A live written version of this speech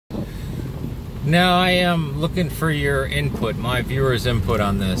Now, I am looking for your input, my viewers' input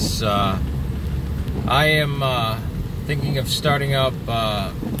on this. I am thinking of starting up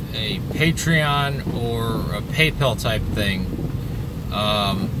a Patreon or a PayPal type thing,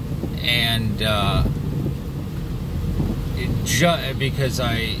 because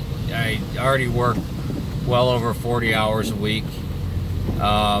I already work well over 40 hours a week,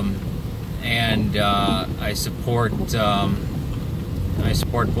 and I support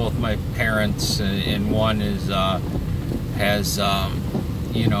both my parents, and one has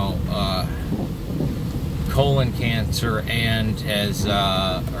colon cancer and has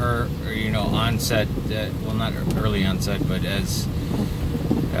onset, well, not early onset, but has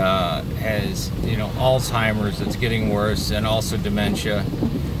Alzheimer's that's getting worse, and also dementia,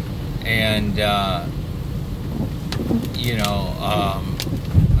 and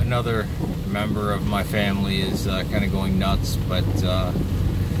another member of my family is kind of going nuts. But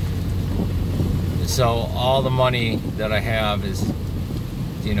so all the money that I have is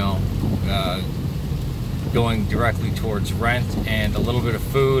going directly towards rent and a little bit of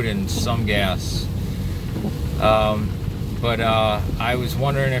food and some gas. But I was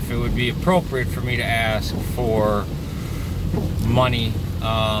wondering if it would be appropriate for me to ask for money,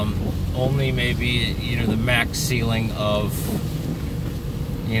 only maybe the max ceiling of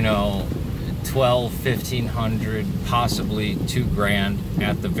 $1,200, $1,500, possibly $2,000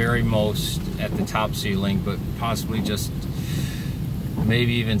 at the very most at the top ceiling, but possibly just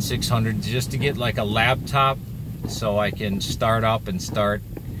maybe even $600 just to get like a laptop so I can start up and start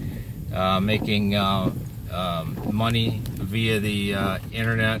making money via the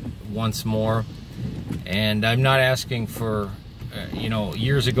internet once more. And I'm not asking for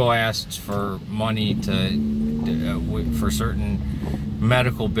years ago I asked for money for certain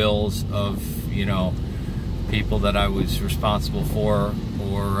medical bills of people that I was responsible for,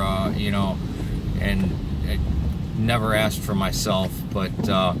 or and I never asked for myself, but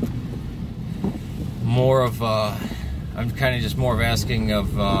more of I'm kind of just more of asking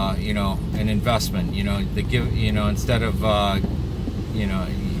of an investment, to give, instead of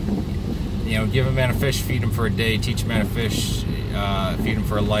give a man a fish, feed him for a day, teach a man a fish, feed him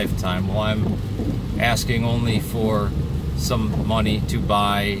for a lifetime. Well, I'm asking only for some money to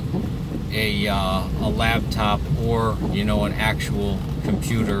buy a laptop, or an actual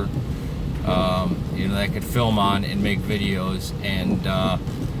computer that I could film on and make videos, and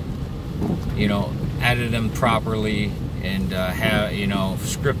edit them properly, and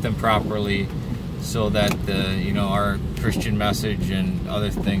script them properly, so that our Christian message and other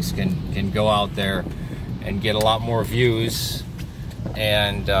things can go out there and get a lot more views,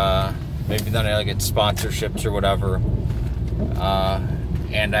 and maybe then I'll get sponsorships or whatever.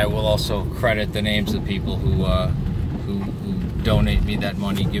 And I will also credit the names of people who donate me that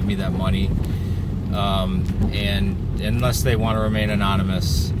money, give me that money, and unless they want to remain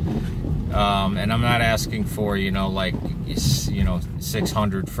anonymous. And I'm not asking for like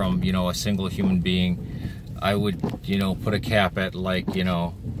 600 from a single human being. I would put a cap at like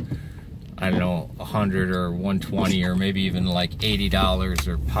I don't know, 100 or 120, or maybe even like $80,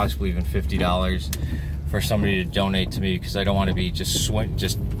 or possibly even $50 for somebody to donate to me, because I don't want to be just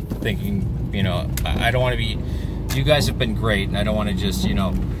thinking, I don't want to be, you guys have been great, and I don't want to just,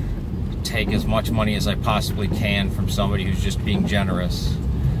 take as much money as I possibly can from somebody who's just being generous.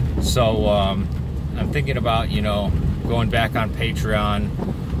 So I'm thinking about, going back on Patreon,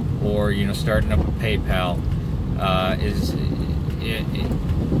 or, starting up a PayPal.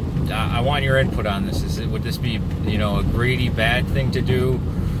 I want your input on this. Would this be, a greedy, bad thing to do?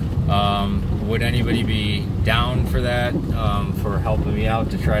 Would anybody be down for that, for helping me out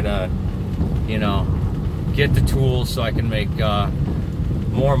to try to, get the tools so I can make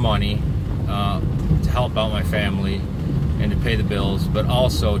more money to help out my family and to pay the bills, but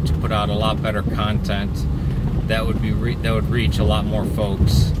also to put out a lot better content that would reach a lot more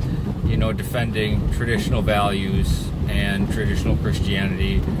folks, defending traditional values and traditional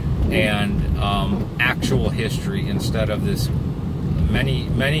Christianity and actual history, instead of this. Many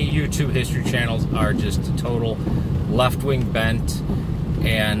YouTube history channels are just a total left-wing bent,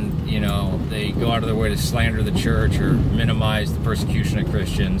 and they go out of their way to slander the church or minimize the persecution of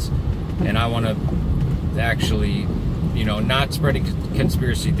Christians. And I want to actually, not spreading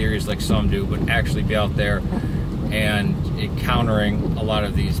conspiracy theories like some do, but actually be out there and countering a lot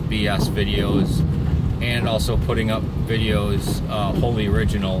of these BS videos, and also putting up videos wholly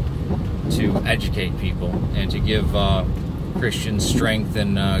original to educate people and to give Christians strength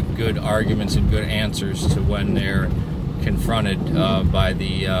and good arguments and good answers to when they're confronted by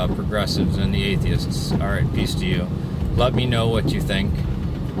the progressives and the atheists. All right, peace to you. Let me know what you think.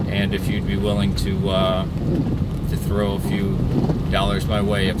 and if you'd be willing to throw a few dollars my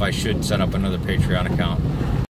way if I should set up another Patreon account.